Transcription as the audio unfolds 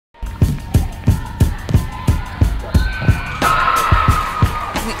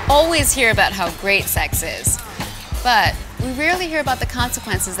always hear about how great sex is, but we rarely hear about the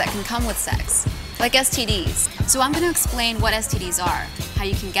consequences that can come with sex, like STDs. So I'm going to explain what STDs are, how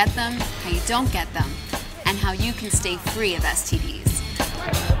you can get them, how you don't get them, and how you can stay free of STDs.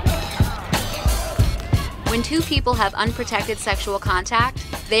 When two people have unprotected sexual contact,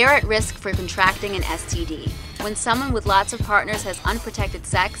 they are at risk for contracting an STD. When someone with lots of partners has unprotected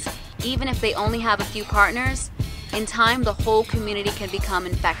sex, even if they only have a few partners, in time the whole community can become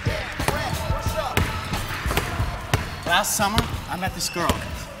infected. Last summer, I met this girl,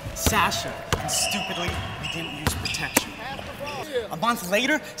 Sasha, and stupidly, we didn't use protection. A month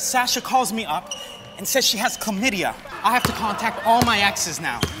later, Sasha calls me up and says she has chlamydia. I have to contact all my exes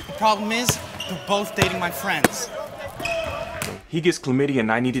now. The problem is, they're both dating my friends. He gets chlamydia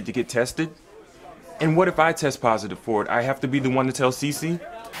and I needed to get tested? And what if I test positive for it? I have to be the one to tell Cece?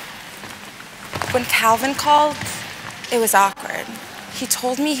 When Calvin called, it was awkward. He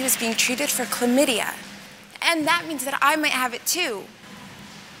told me he was being treated for chlamydia. And that means that I might have it too.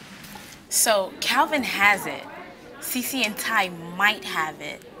 So Calvin has it. Cece and Ty might have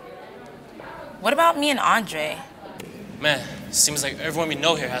it. What about me and Andre? Man, seems like everyone we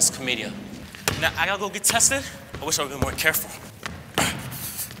know here has chlamydia. Now, I gotta go get tested. I wish I would've been more careful.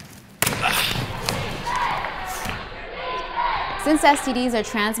 Since STDs are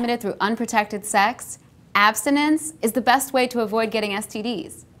transmitted through unprotected sex, abstinence is the best way to avoid getting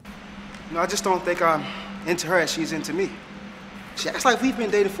STDs. No, I just don't think I'm into her as she's into me. She acts like we've been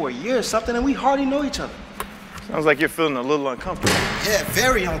dating for a year or something and we hardly know each other. Sounds like you're feeling a little uncomfortable. Yeah,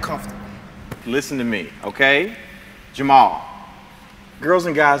 very uncomfortable. Listen to me, okay? Jamal, girls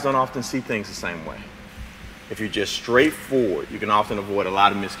and guys don't often see things the same way. If you're just straightforward, you can often avoid a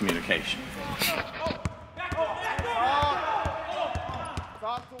lot of miscommunication.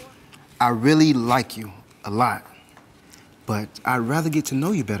 I really like you a lot, but I'd rather get to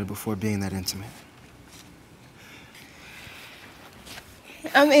know you better before being that intimate.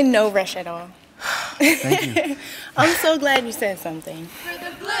 I'm in no rush at all. Thank you. I'm so glad you said something. For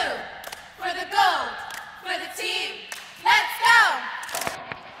the blue, for the gold, for the team.